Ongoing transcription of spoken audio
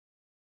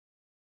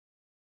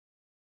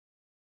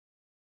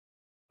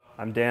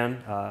I'm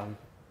Dan.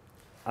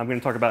 I'm going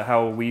to talk about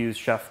how we use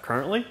Chef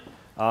currently.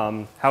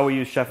 How we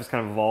use Chef has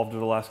kind of evolved over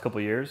the last couple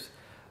of years.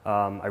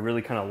 I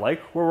really kind of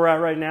like where we're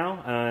at right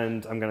now,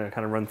 and I'm going to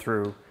kind of run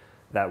through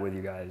that with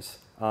you guys.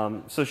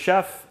 So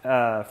Chef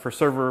for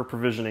server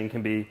provisioning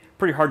can be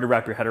pretty hard to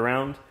wrap your head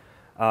around.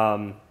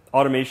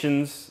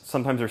 Automations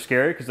sometimes are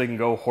scary because they can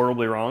go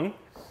horribly wrong.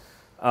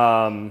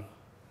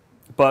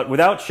 But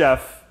without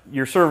Chef,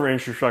 your server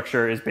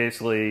infrastructure is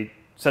basically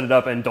set it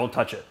up and don't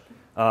touch it.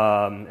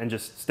 And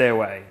just stay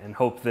away and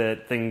hope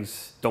that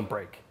things don't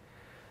break.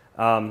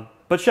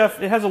 But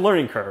Chef, it has a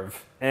learning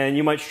curve, and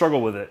you might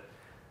struggle with it.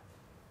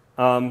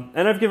 And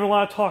I've given a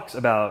lot of talks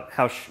about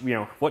how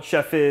what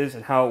Chef is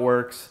and how it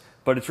works,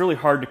 but it's really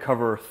hard to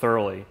cover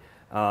thoroughly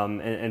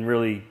and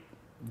really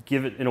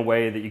give it in a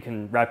way that you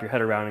can wrap your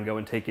head around and go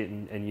and take it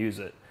and use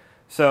it.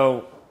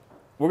 So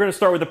we're going to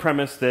start with the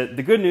premise that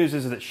the good news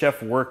is that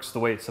Chef works the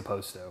way it's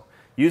supposed to.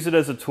 Use it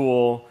as a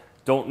tool.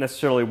 Don't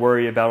necessarily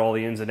worry about all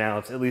the ins and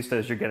outs, at least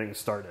as you're getting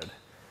started.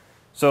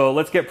 So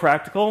let's get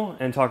practical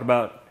and talk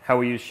about how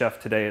we use Chef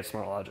today at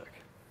SmartLogic.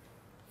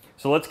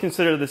 So let's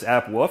consider this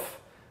app Woof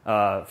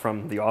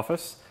from The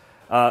Office.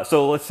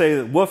 So let's say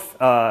that Woof,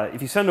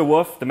 if you send a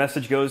Woof, the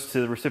message goes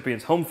to the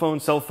recipient's home phone,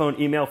 cell phone,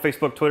 email,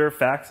 Facebook, Twitter,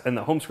 fax, and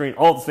the home screen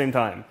all at the same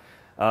time.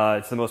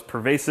 It's the most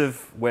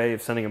pervasive way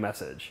of sending a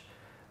message.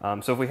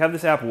 So if we have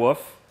this app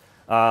Woof,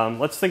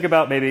 let's think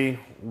about maybe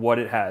what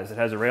it has. It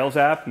has a Rails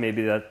app,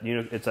 maybe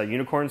it's a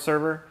Unicorn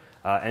server,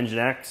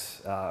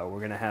 Nginx. We're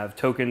going to have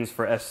tokens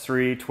for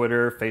S3,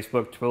 Twitter,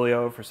 Facebook,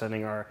 Twilio for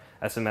sending our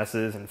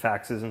SMSs and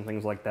faxes and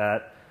things like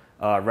that.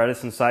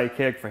 Redis and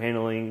Sidekick for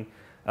handling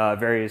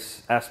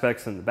various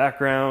aspects in the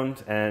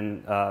background,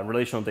 and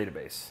relational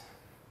database.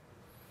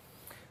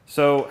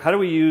 So how do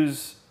we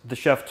use the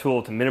Chef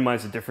tool to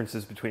minimize the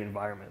differences between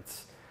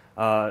environments?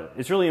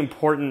 It's really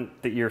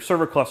important that your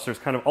server cluster is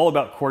kind of all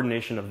about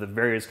coordination of the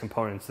various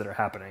components that are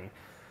happening.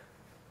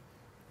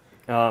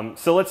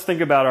 So let's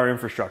think about our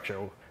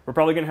infrastructure. We're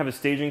probably going to have a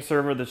staging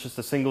server that's just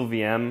a single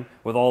VM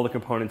with all the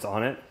components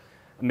on it.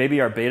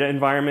 Maybe our beta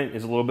environment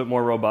is a little bit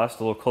more robust,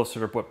 a little closer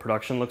to what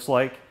production looks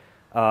like,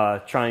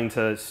 trying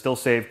to still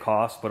save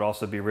costs but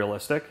also be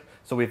realistic.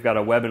 So we've got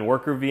a web and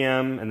worker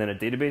VM and then a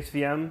database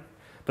VM.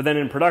 But then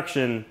in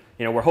production,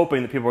 we're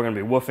hoping that people are going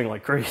to be woofing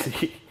like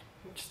crazy.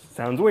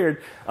 Sounds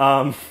weird.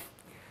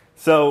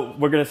 So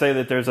we're going to say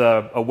that there's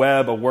a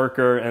web, a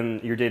worker,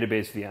 and your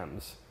database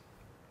VMs.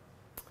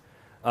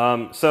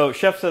 So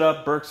Chef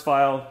setup, Burks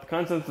file. The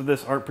contents of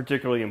this aren't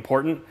particularly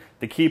important.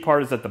 The key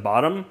part is at the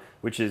bottom,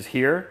 which is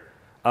here.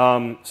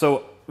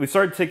 So we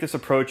started to take this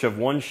approach of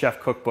one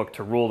Chef cookbook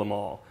to rule them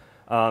all.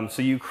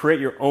 So you create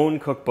your own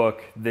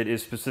cookbook that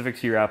is specific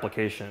to your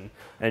application,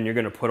 and you're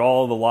going to put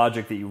all the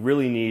logic that you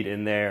really need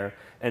in there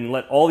and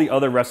let all the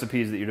other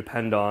recipes that you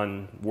depend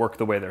on work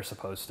the way they're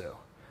supposed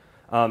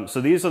to.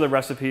 So these are the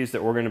recipes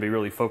that we're going to be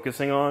really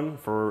focusing on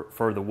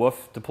for the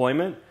Woof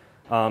deployment.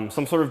 Some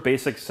sort of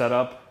basic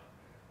setup,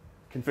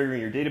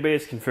 configuring your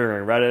database,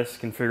 configuring Redis,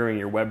 configuring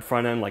your web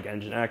front end like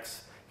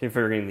Nginx,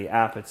 configuring the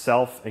app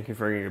itself, and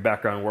configuring your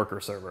background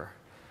worker server.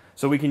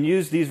 So we can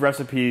use these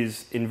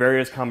recipes in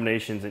various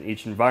combinations in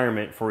each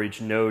environment for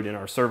each node in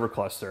our server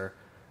cluster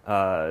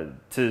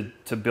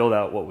to build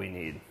out what we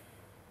need.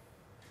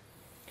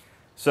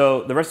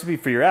 So the recipe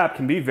for your app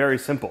can be very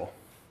simple.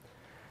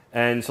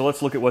 And so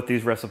let's look at what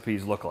these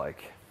recipes look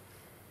like.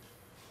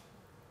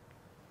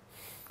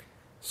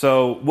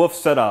 So Woof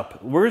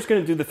setup, we're just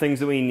going to do the things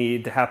that we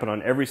need to happen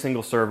on every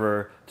single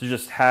server to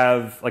just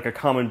have like a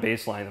common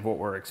baseline of what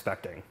we're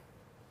expecting.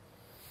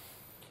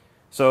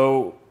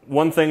 So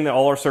one thing that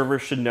all our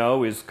servers should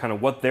know is kind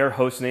of what their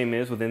host name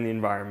is within the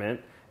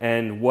environment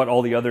and what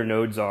all the other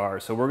nodes are.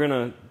 So we're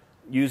going to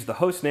use the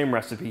host name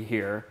recipe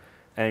here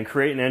and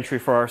create an entry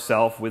for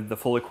ourselves with the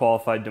fully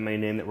qualified domain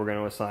name that we're going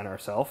to assign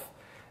ourselves.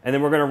 And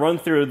then we're going to run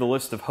through the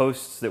list of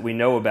hosts that we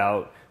know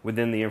about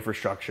within the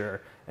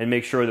infrastructure and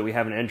make sure that we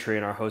have an entry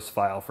in our host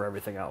file for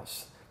everything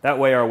else. That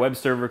way our web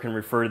server can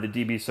refer to the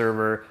DB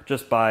server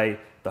just by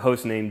the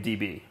host name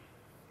DB.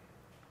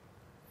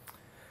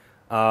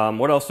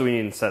 What else do we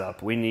need in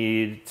setup? We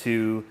need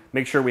to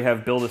make sure we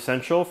have build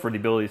essential for the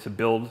ability to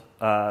build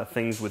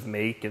things with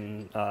make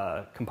and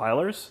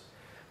compilers.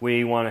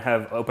 We want to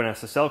have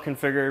OpenSSL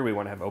configured. We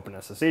want to have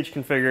OpenSSH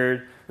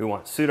configured. We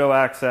want sudo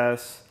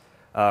access.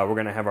 We're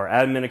going to have our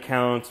admin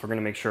accounts. We're going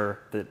to make sure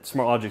that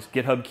SmartLogic's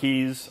GitHub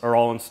keys are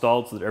all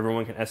installed so that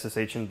everyone can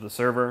SSH into the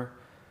server.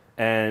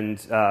 And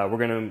we're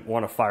going to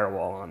want a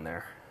firewall on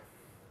there.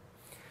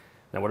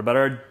 Now, what about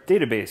our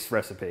database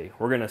recipe?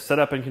 We're going to set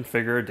up and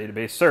configure a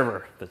database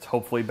server that's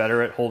hopefully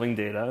better at holding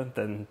data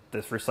than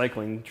this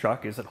recycling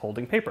truck is at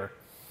holding paper.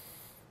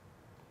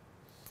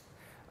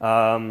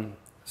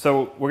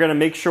 So we're going to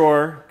make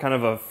sure, kind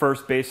of a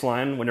first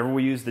baseline, whenever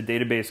we use the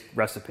database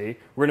recipe,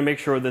 we're going to make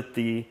sure that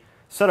the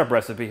setup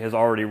recipe has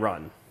already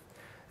run.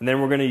 And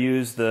then we're going to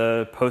use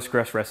the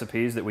Postgres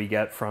recipes that we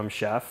get from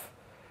Chef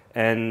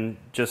and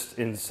just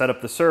set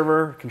up the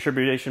server,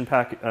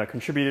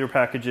 contributor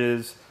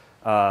packages,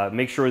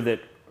 make sure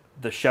that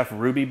the chef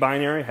Ruby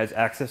binary has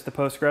access to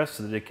Postgres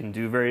so that it can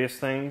do various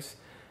things.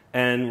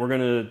 And we're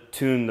going to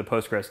tune the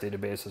Postgres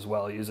database as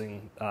well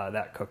using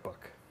that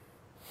cookbook.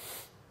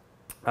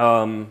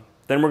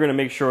 Then we're going to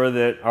make sure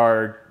that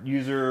our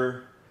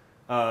user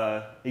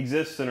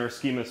exists and our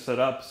schema is set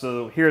up.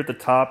 So here at the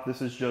top,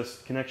 this is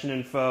just connection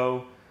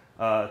info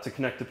to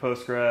connect to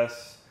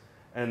Postgres,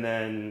 and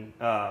then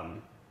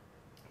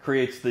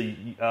creates the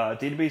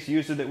database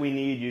user that we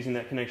need using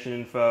that connection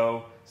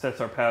info,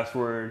 sets our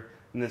password,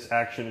 and this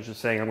action is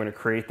just saying I'm going to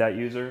create that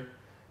user.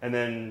 And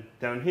then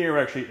down here, we're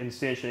actually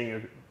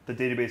instantiating the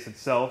database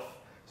itself.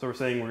 So we're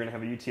saying we're going to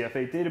have a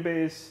UTF-8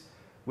 database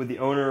with the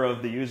owner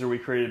of the user we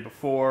created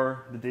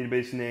before, the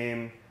database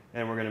name,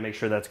 and we're going to make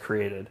sure that's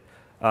created.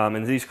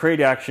 And these create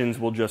actions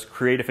will just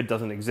create if it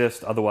doesn't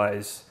exist,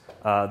 otherwise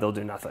they'll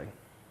do nothing.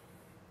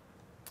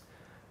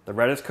 The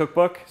Redis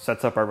cookbook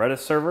sets up our Redis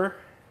server.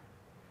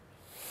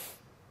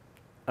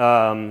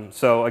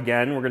 So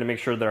again, we're going to make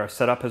sure that our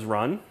setup has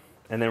run,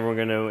 and then we're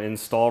going to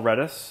install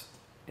Redis,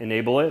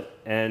 enable it,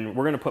 and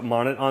we're going to put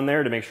Monit on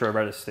there to make sure our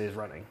Redis stays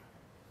running.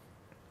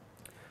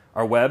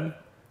 Our web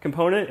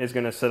component is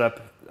going to set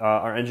up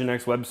our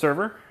Nginx web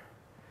server.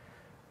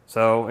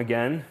 So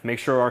again, make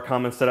sure our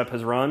common setup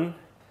has run,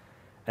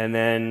 and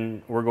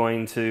then we're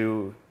going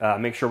to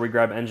make sure we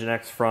grab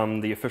Nginx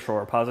from the official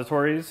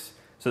repositories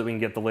so that we can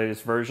get the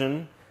latest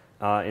version,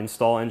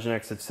 install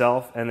Nginx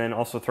itself, and then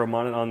also throw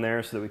Monit on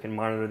there so that we can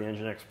monitor the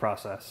Nginx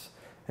process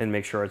and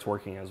make sure it's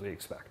working as we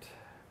expect.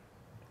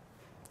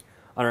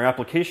 On our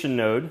application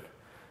node,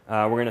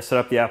 we're going to set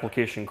up the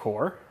application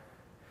core.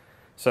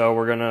 So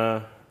we're going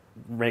to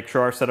make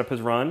sure our setup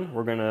is run.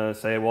 We're going to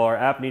say, well, our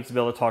app needs to be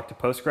able to talk to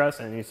Postgres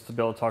and it needs to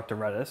be able to talk to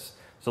Redis.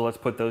 So let's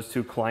put those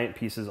two client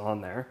pieces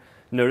on there.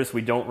 Notice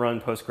we don't run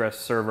Postgres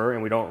server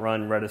and we don't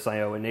run Redis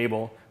IO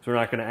enable, so we're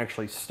not going to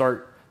actually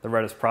start the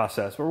Redis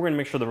process, but we're going to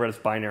make sure the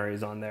Redis binary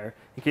is on there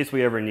in case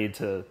we ever need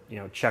to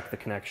check the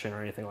connection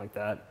or anything like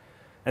that.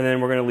 And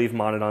then we're going to leave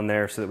Monit on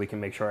there so that we can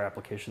make sure our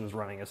application is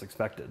running as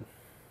expected.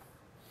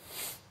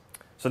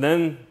 So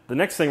then the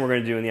next thing we're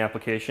going to do in the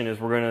application is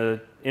we're going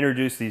to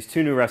introduce these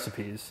two new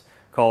recipes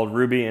called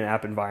Ruby and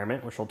App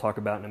Environment, which we'll talk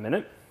about in a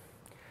minute.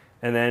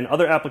 And then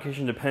other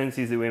application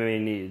dependencies that we may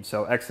need.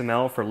 So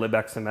XML for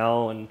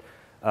libxml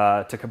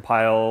and to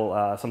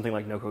compile something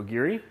like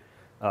Nokogiri.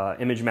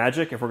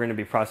 ImageMagick if we're going to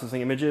be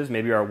processing images.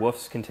 Maybe our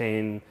WOOFs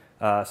contain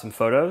some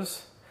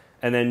photos.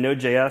 And then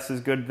Node.js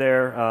is good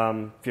there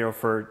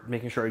for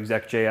making sure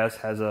exec.js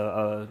has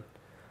a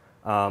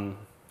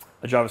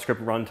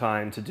JavaScript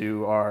runtime to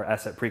do our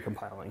asset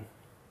precompiling.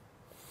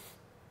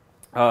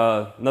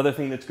 Another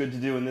thing that's good to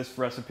do in this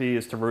recipe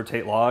is to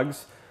rotate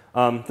logs.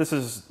 This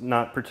is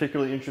not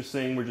particularly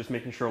interesting. We're just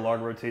making sure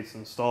log rotate's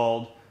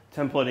installed,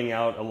 templating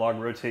out a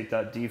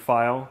logrotate.d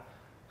file,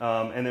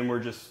 and then we're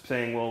just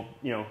saying, well,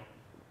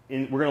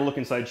 we're going to look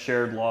inside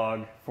shared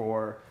log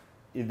for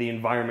the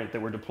environment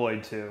that we're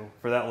deployed to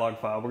for that log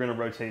file. We're going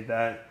to rotate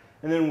that.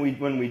 And then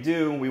when we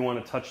do, we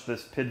want to touch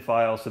this PID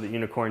file so that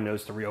Unicorn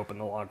knows to reopen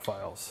the log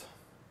files.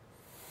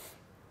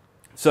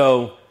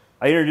 So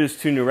I introduced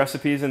two new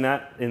recipes in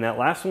that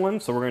last one,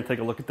 so we're going to take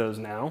a look at those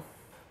now.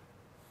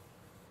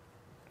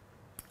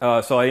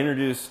 So I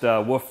introduced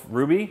Woof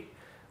Ruby,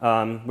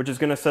 which is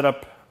going to set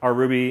up our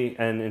Ruby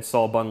and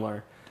install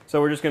bundler. So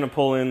we're just going to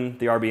pull in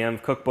the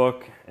RBM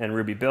cookbook and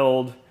Ruby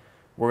build.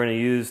 We're going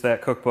to use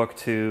that cookbook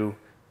to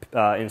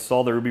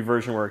install the Ruby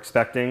version we're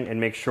expecting and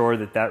make sure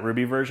that that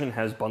Ruby version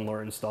has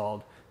bundler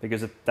installed,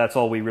 because that's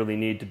all we really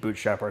need to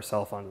bootstrap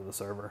ourselves onto the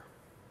server.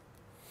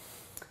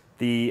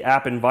 The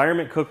app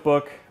environment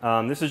cookbook,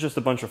 this is just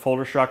a bunch of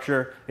folder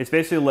structure. It's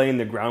basically laying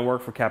the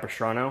groundwork for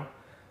Capistrano,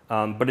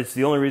 but it's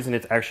the only reason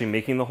it's actually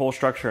making the whole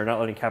structure and not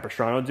letting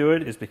Capistrano do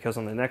it is because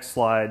on the next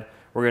slide,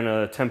 we're going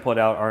to template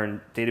out our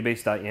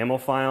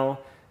database.yaml file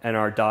and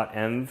our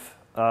 .env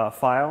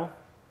file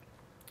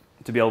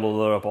to be able to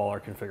load up all our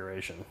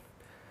configuration.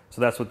 So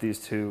that's what these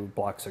two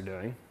blocks are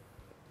doing.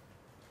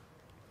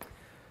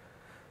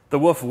 The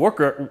Woof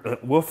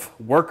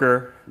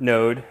worker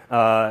node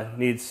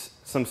needs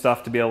some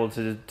stuff to be able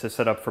to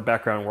set up for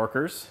background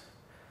workers.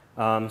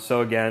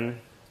 So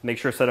again, make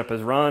sure setup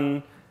is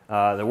run.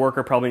 The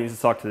worker probably needs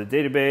to talk to the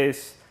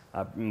database.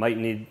 Might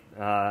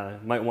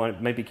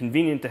be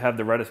convenient to have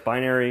the Redis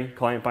binary,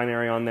 client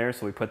binary on there,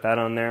 so we put that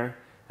on there,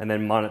 and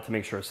then Monit to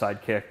make sure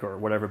Sidekick or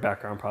whatever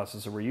background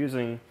processor we're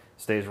using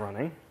stays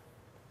running.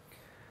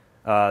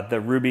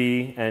 The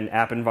Ruby and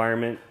app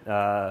environment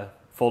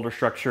folder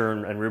structure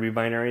and Ruby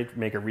binary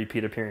make a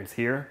repeat appearance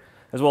here,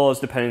 as well as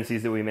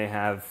dependencies that we may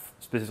have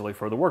specifically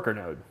for the worker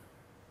node.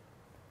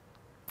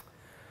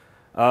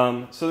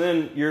 So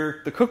then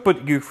the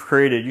cookbook you've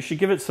created, you should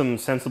give it some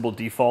sensible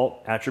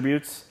default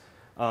attributes.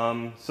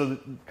 Kind of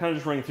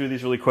just running through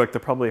these really quick,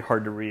 they're probably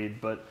hard to read,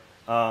 but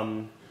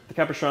the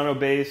Capistrano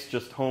base,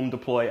 just home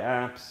deploy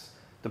apps,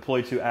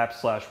 deploy to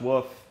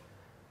apps/woof.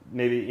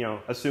 Maybe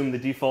assume the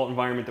default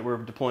environment that we're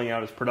deploying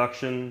out is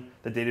production.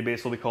 The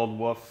database will be called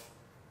woof.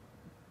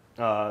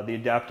 The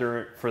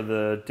adapter for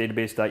the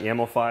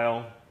database.yaml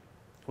file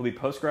will be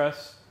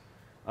Postgres.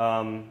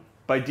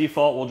 But by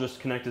default, we'll just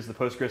connect as the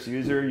Postgres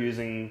user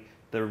using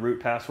the root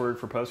password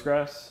for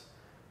Postgres.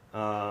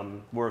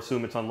 We'll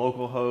assume it's on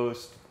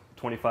localhost,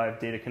 25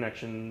 data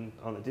connection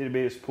on the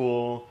database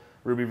pool,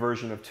 Ruby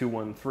version of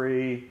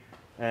 2.1.3,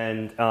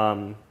 and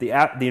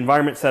the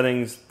environment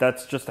settings,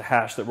 that's just a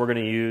hash that we're going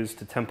to use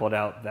to template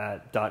out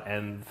that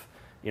 .env,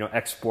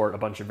 export a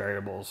bunch of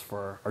variables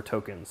for our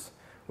tokens,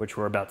 which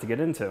we're about to get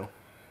into.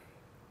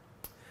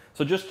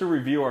 So just to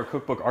review our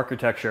cookbook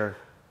architecture,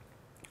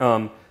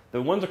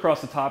 the ones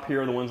across the top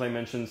here are the ones I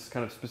mentioned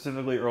kind of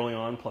specifically early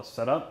on plus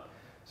setup.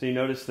 So you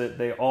notice that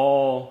they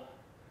all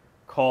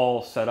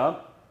call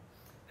setup,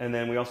 and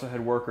then we also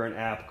had worker and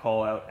app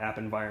call out app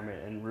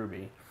environment in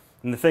Ruby.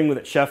 And the thing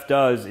that Chef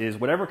does is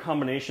whatever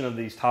combination of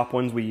these top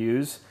ones we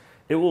use,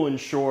 it will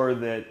ensure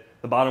that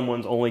the bottom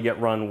ones only get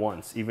run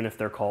once, even if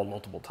they're called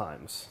multiple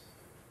times.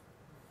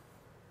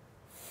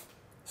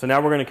 So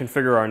now we're going to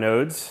configure our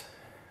nodes.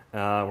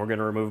 We're going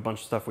to remove a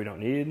bunch of stuff we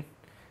don't need,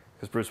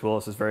 because Bruce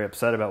Willis is very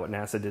upset about what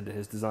NASA did to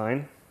his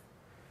design.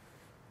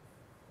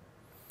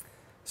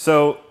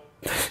 So,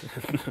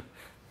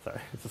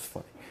 sorry, this is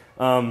funny.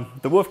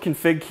 The woof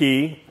config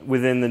key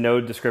within the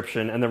node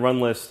description and the run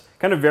list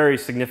kind of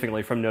varies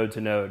significantly from node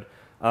to node.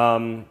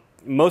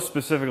 Most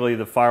specifically,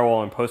 the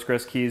firewall and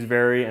Postgres keys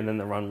vary, and then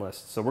the run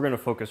list. So we're going to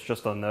focus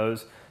just on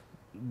those.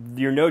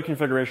 Your node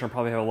configuration will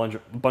probably have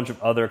a bunch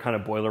of other kind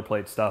of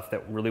boilerplate stuff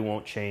that really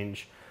won't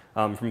change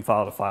from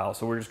file to file.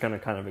 So we're just going to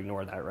kind of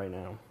ignore that right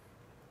now.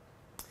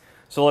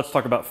 So let's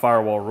talk about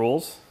firewall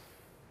rules.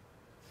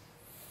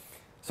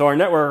 So our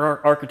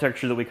network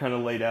architecture that we kind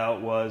of laid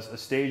out was a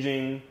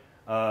staging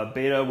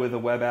beta with a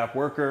web app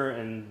worker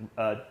and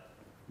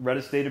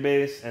Redis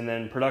database, and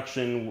then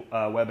production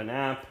web and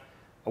app,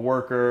 a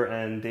worker,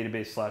 and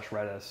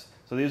database/Redis.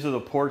 So these are the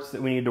ports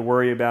that we need to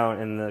worry about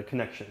and the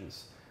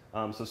connections.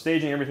 So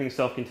staging, everything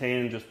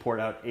self-contained, just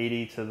port out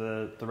 80 to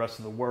the rest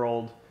of the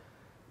world.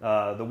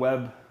 The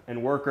web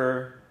and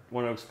worker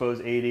want to expose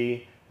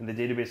 80, and the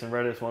database and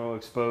Redis want to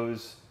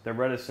expose their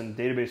Redis and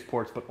database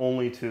ports, but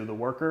only to the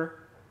worker.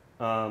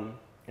 And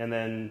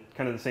then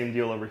kind of the same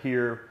deal over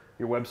here.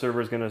 Your web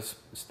server is going to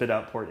spit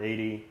out port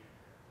 80.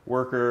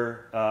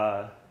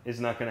 Worker is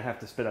not going to have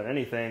to spit out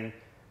anything.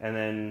 And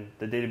then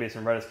the database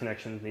and Redis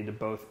connections need to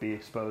both be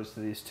exposed to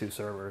these two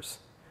servers.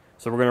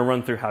 So we're going to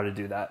run through how to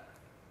do that.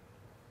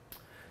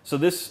 So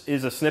this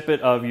is a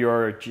snippet of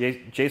your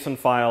JSON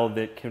file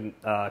that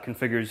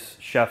configures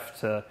Chef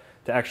to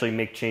actually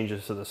make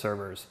changes to the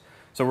servers.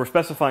 So we're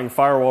specifying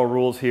firewall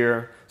rules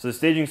here. So the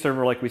staging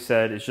server, like we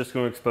said, is just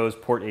going to expose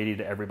port 80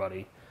 to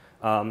everybody.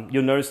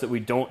 You'll notice that we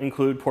don't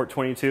include port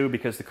 22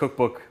 because the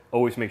cookbook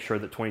always makes sure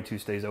that 22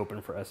 stays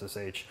open for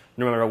SSH,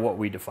 no matter what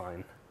we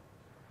define.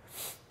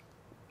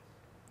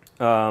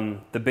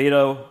 The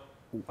beta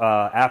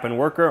app and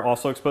worker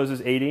also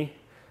exposes 80,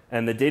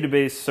 and the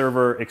database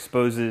server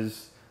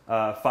exposes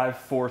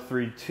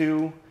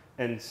 5432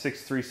 and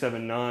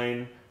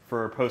 6379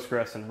 for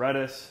Postgres and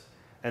Redis,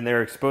 and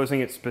they're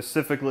exposing it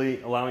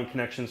specifically, allowing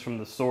connections from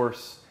the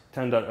source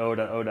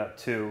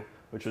 10.0.0.2,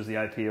 which was the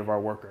IP of our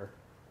worker.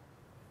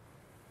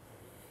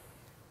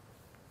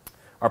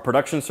 Our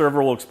production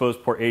server will expose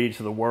port 80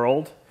 to the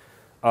world.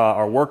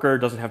 Our worker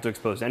doesn't have to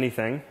expose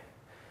anything.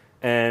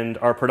 And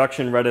our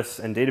production Redis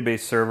and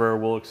database server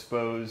will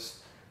expose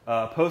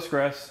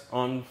Postgres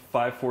on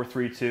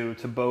 5432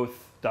 to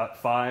both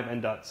 .5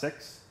 and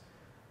 .6,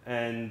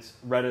 and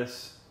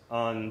Redis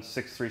on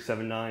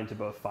 6379 to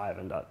both .5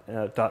 and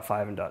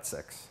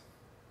 .6.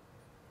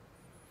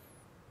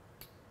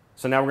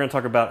 So now we're going to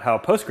talk about how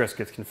Postgres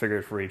gets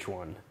configured for each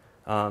one.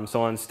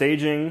 So on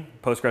staging,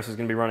 Postgres is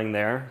going to be running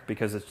there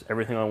because it's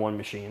everything on one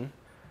machine.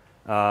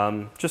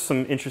 Just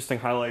some interesting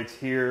highlights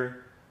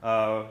here.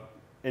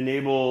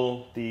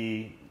 Enable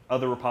the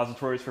other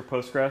repositories for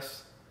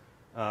Postgres.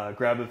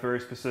 Grab a very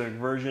specific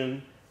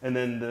version. And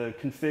then the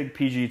config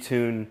PG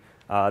tune,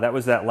 that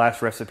was that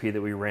last recipe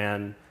that we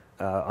ran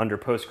under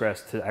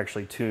Postgres to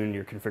actually tune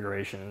your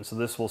configuration. And so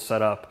this will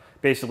set up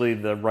basically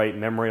the right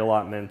memory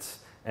allotments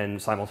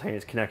and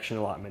simultaneous connection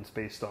allotments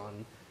based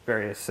on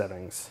various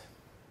settings.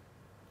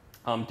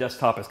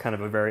 Desktop is kind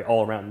of a very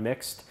all-around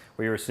mixed,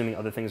 where you're assuming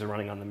other things are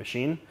running on the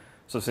machine.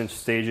 So since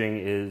staging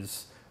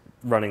is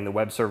running the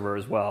web server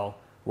as well,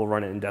 we'll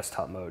run it in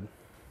desktop mode.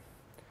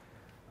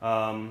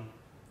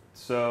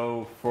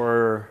 So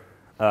for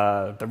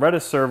the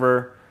Redis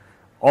server,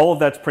 all of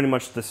that's pretty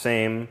much the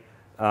same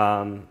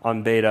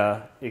on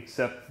beta,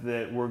 except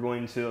that we're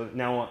going to,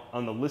 now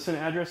on the listen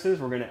addresses,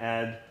 we're going to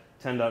add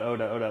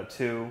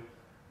 10.0.0.2,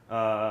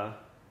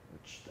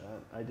 which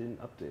I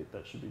didn't update,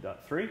 that should be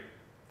 .3.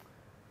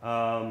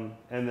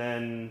 And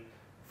then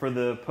for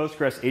the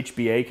Postgres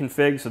HBA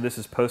config, so this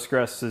is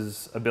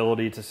Postgres's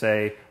ability to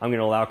say, I'm going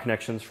to allow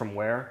connections from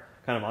where,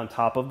 kind of on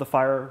top of the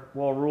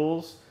firewall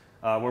rules.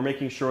 We're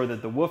making sure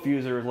that the WOOF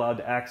user is allowed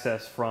to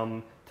access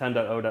from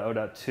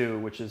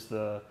 10.0.0.2, which is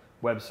the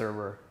web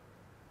server.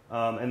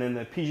 And then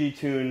the PG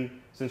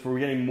tune, since we're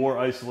getting more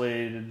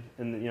isolated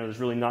and there's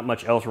really not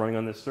much else running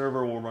on this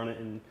server, we'll run it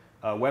in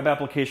web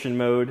application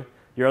mode.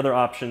 Your other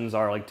options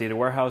are like data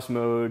warehouse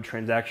mode,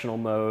 transactional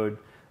mode,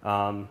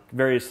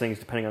 various things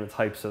depending on the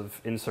types of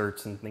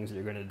inserts and things that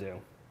you're going to do.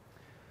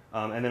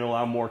 And then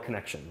allow more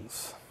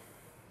connections.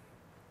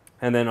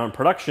 And then on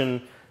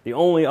production, the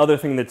only other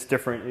thing that's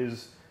different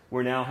is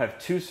we now have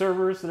 2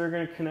 servers that are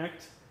going to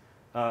connect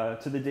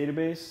to the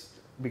database,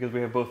 because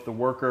we have both the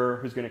worker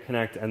who's going to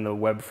connect and the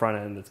web front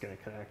end that's going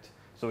to connect.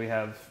 So we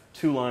have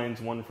 2 lines,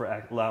 one for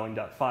allowing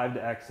 .5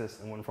 to access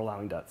and one for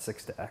allowing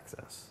 .6 to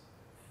access.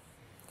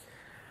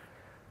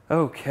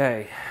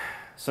 Okay,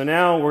 so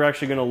now we're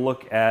actually going to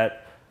look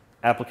at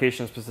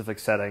application-specific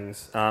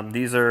settings.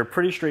 These are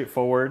pretty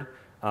straightforward.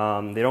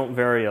 They don't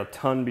vary a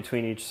ton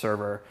between each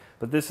server,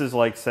 but this is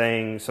like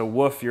saying, so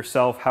woof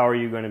yourself, how are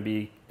you going to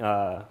be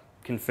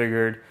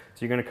configured?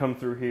 So you're going to come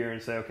through here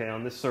and say, okay,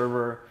 on this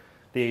server,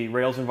 the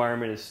Rails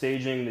environment is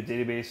staging, the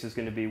database is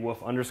going to be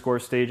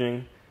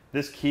woof_staging.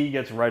 This key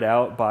gets read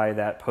out by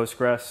that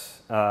Postgres,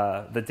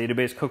 the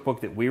database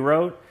cookbook that we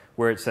wrote,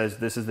 where it says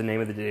this is the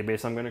name of the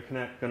database I'm going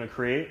to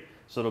create.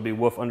 So it'll be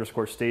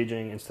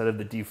woof_staging instead of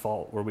the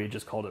default where we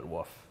just called it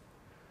woof.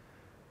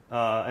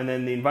 And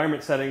then the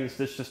environment settings,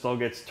 this just all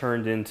gets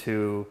turned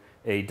into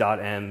a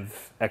 .env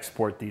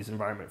export these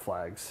environment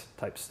flags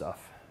type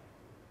stuff.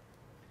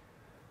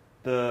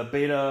 The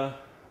beta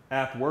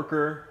app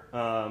worker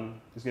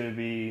is going to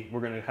be,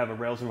 we're going to have a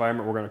Rails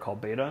environment we're going to call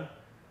beta.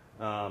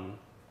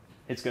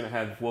 It's going to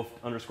have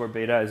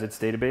woof_beta as its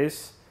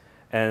database.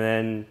 And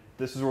then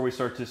this is where we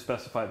start to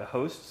specify the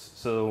hosts.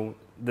 So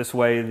this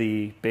way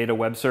the beta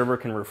web server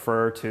can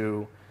refer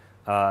to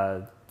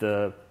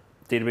the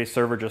database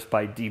server just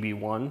by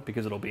db1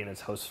 because it'll be in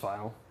its host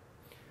file.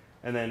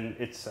 And then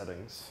its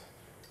settings.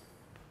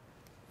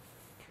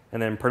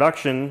 And then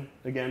production,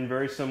 again,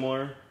 very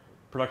similar.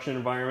 Production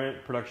environment,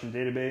 production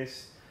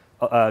database.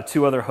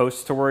 2 other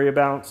hosts to worry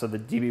about, so the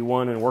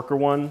db1 and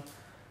worker1.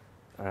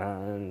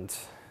 And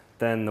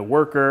then the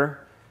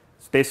worker,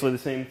 it's basically the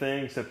same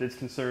thing, except it's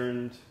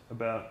concerned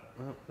about,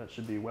 well, that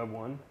should be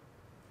web1.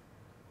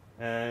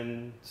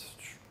 And,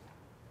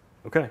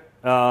 okay.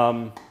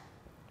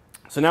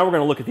 So now we're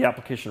going to look at the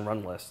application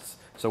run lists.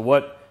 So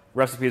what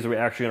recipes are we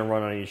actually going to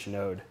run on each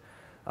node?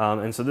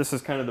 And so this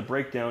is kind of the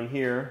breakdown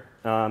here.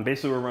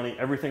 Basically, we're running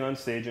everything on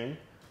staging.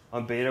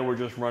 On beta, we're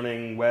just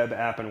running web,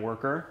 app, and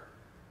worker.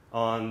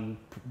 On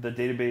the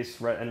database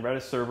and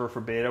Redis server for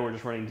beta, we're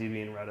just running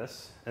DB and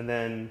Redis. And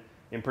then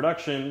in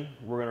production,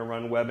 we're going to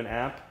run web and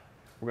app,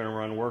 we're going to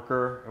run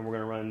worker, and we're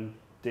going to run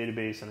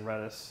database and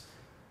Redis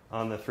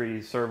on the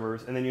 3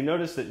 servers. And then you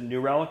notice that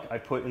New Relic I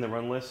put in the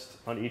run list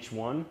on each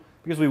one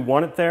because we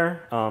want it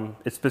there.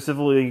 It's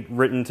specifically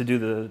written to do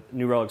the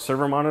New Relic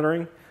server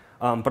monitoring,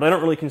 but I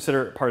don't really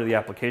consider it part of the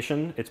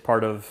application. It's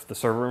part of the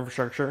server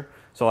infrastructure.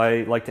 So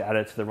I like to add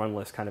it to the run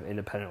list kind of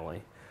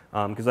independently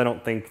because I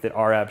don't think that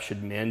our app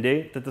should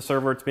mandate that the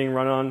server it's being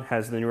run on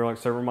has the New Relic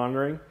server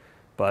monitoring,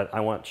 but I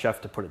want Chef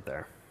to put it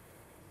there.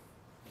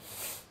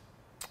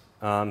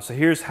 So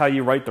here's how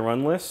you write the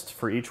run list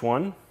for each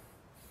one.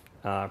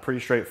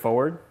 Pretty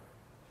straightforward.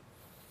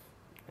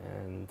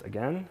 And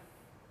again,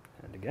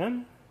 and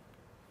again,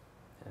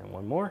 and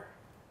one more.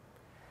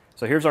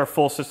 So here's our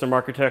full system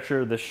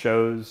architecture. This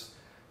shows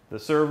the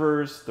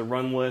servers, the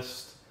run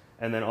list,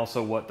 and then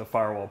also what the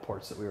firewall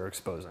ports that we were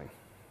exposing.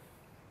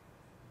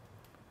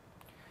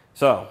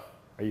 So,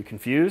 are you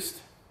confused?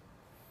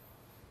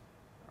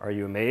 Are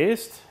you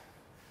amazed?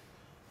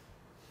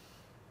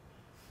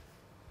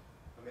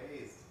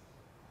 Amazed.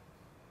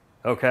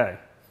 Okay.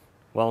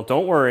 Well,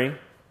 don't worry.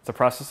 It's a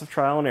process of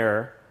trial and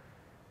error.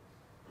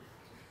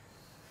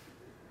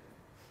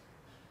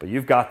 But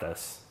you've got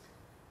this.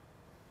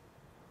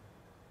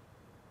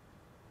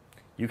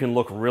 You can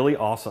look really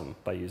awesome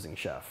by using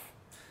Chef.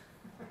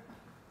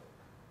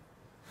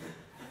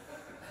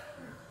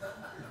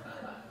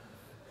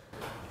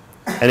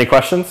 Any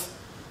questions?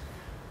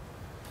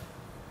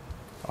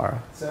 All right.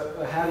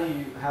 So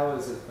how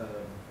is it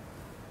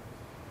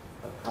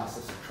a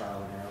process of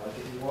trial and error? Like,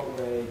 in what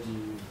way do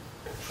you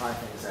try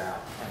things out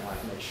and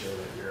like make sure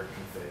that your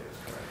config is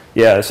correct?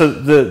 Yeah, so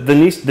the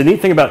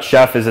neat thing about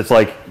Chef is it's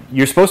like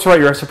you're supposed to write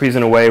your recipes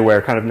in a way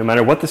where kind of no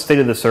matter what the state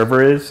of the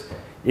server is,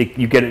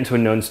 you get it into a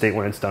known state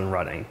when it's done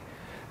running.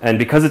 And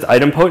because it's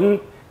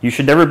idempotent, you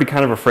should never be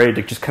kind of afraid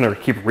to just kind of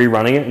keep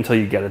rerunning it until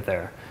you get it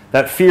there.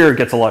 That fear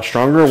gets a lot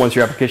stronger once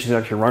your application is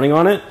actually running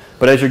on it.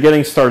 But as you're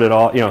getting starting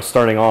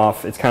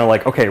off, it's kind of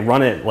like, okay,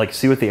 run it, like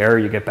see what the error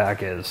you get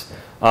back is.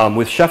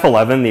 With Chef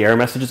 11, the error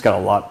messages got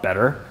a lot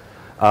better.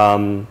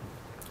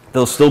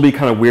 There'll still be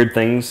kind of weird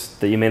things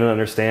that you may not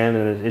understand,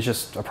 and it's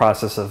just a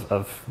process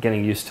of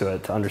getting used to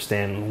it to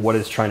understand what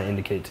it's trying to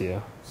indicate to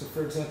you. So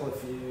for example,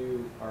 if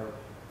you are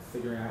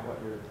figuring out what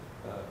your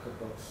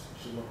cookbooks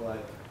should look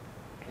like,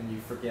 and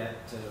you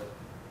forget to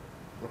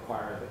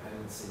require a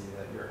dependency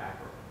that your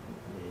app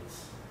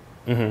needs,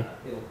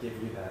 it'll give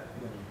you that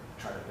when you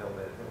try to build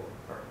it,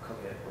 or cook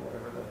it, or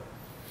whatever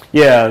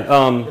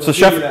so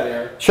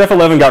Chef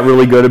 11 got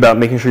really good about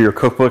making sure your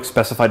cookbook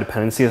specified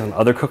dependencies on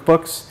other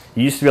cookbooks.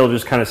 You used to be able to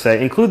just kind of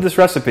say, include this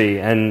recipe,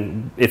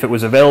 and if it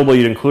was available,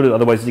 you'd include it,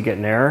 otherwise you'd get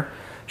an error.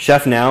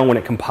 Chef now, when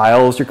it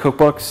compiles your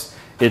cookbooks,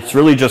 it's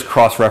really just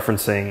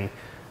cross-referencing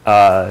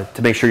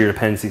to make sure your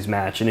dependencies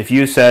match. And if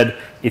you said,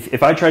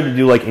 if I tried to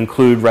do like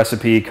include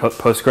recipe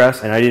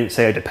Postgres and I didn't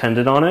say I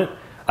depended on it,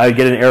 I'd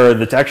get an error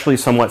that's actually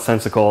somewhat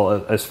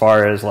sensical as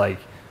far as like,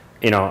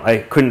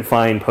 I couldn't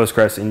find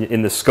Postgres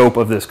in the scope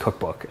of this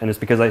cookbook. And it's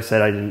because I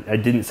said I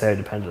didn't say I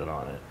depended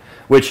on it.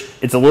 Which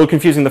it's a little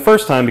confusing the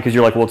first time because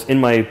you're like, well, it's in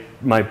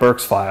my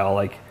Berks file.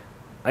 Like,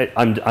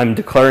 I'm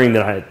declaring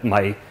that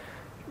my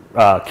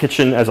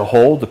kitchen as a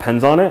whole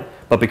depends on it,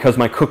 but because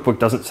my cookbook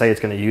doesn't say it's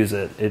going to use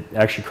it, it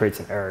actually creates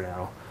an error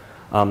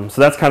now.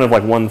 So that's kind of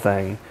like one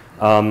thing.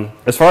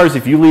 As far as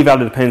if you leave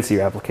out a dependency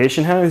your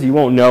application has, you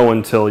won't know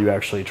until you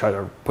actually try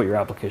to put your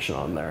application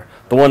on there.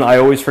 The one I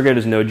always forget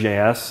is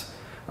Node.js.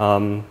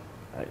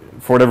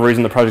 For whatever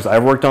reason, the projects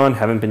I've worked on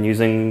haven't been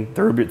using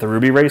the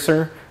Ruby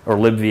racer or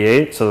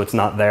libv8, so it's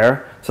not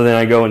there. So then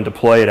I go and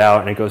deploy it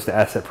out, and it goes to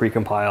asset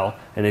precompile,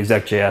 and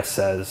exec.js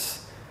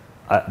says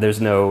there's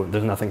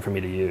nothing for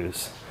me to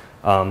use.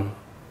 And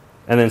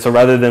then so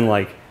rather than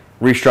like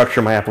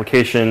restructure my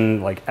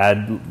application, like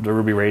add the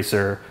Ruby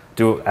racer,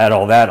 add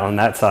all that on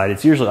that side,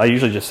 I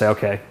usually just say,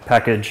 okay,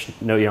 package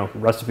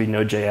recipe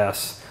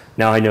Node.js.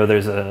 Now I know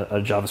there's a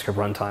JavaScript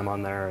runtime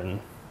on there, and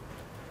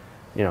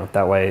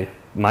that way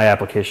my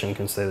application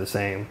can stay the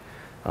same.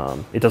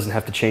 It doesn't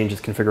have to change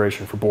its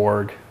configuration for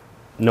Borg.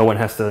 No one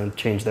has to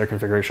change their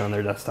configuration on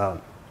their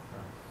desktop.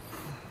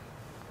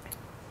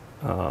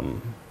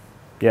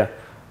 Yeah.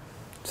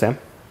 Sam?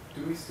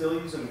 Do we still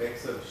use a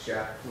mix of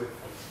Chef with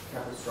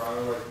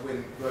Capistrano?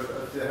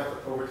 Like did it have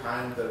over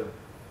time the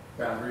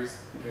boundaries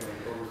between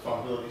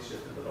responsibilities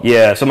shifted at all?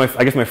 Yeah, so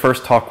I guess my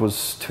first talk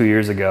was 2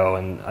 years ago,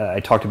 and I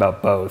talked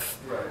about both.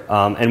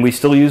 Right. And we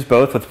still use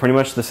both with pretty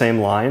much the same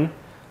line.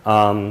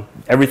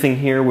 Everything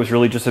here was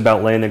really just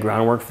about laying the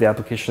groundwork for the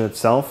application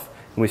itself,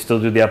 and we still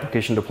do the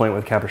application deployment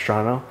with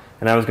Capistrano.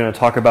 And I was going to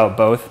talk about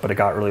both, but it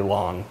got really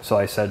long, so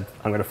I said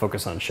I'm going to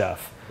focus on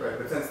Chef. Right,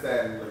 but since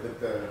then,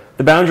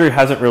 the boundary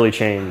hasn't really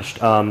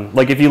changed.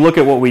 Like if you look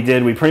at what we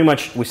did, we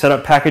set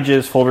up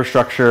packages, folder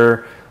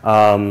structure,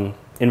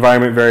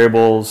 environment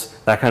variables,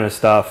 that kind of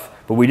stuff.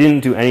 But we didn't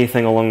do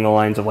anything along the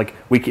lines of like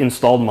we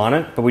installed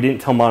Monet, but we didn't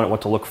tell Monet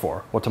what to look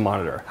for, what to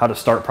monitor, how to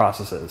start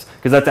processes,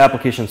 because that's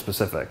application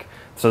specific.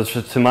 So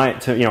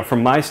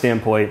from my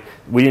standpoint,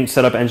 we didn't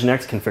set up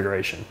Nginx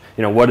configuration.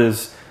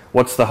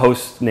 What's the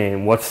host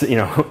name? What's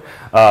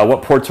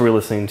what ports are we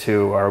listening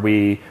to? Are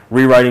we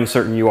rewriting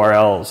certain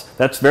URLs?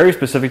 That's very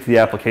specific to the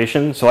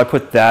application. So I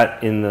put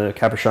that in the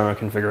Capistrano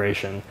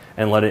configuration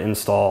and let it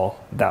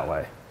install that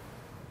way.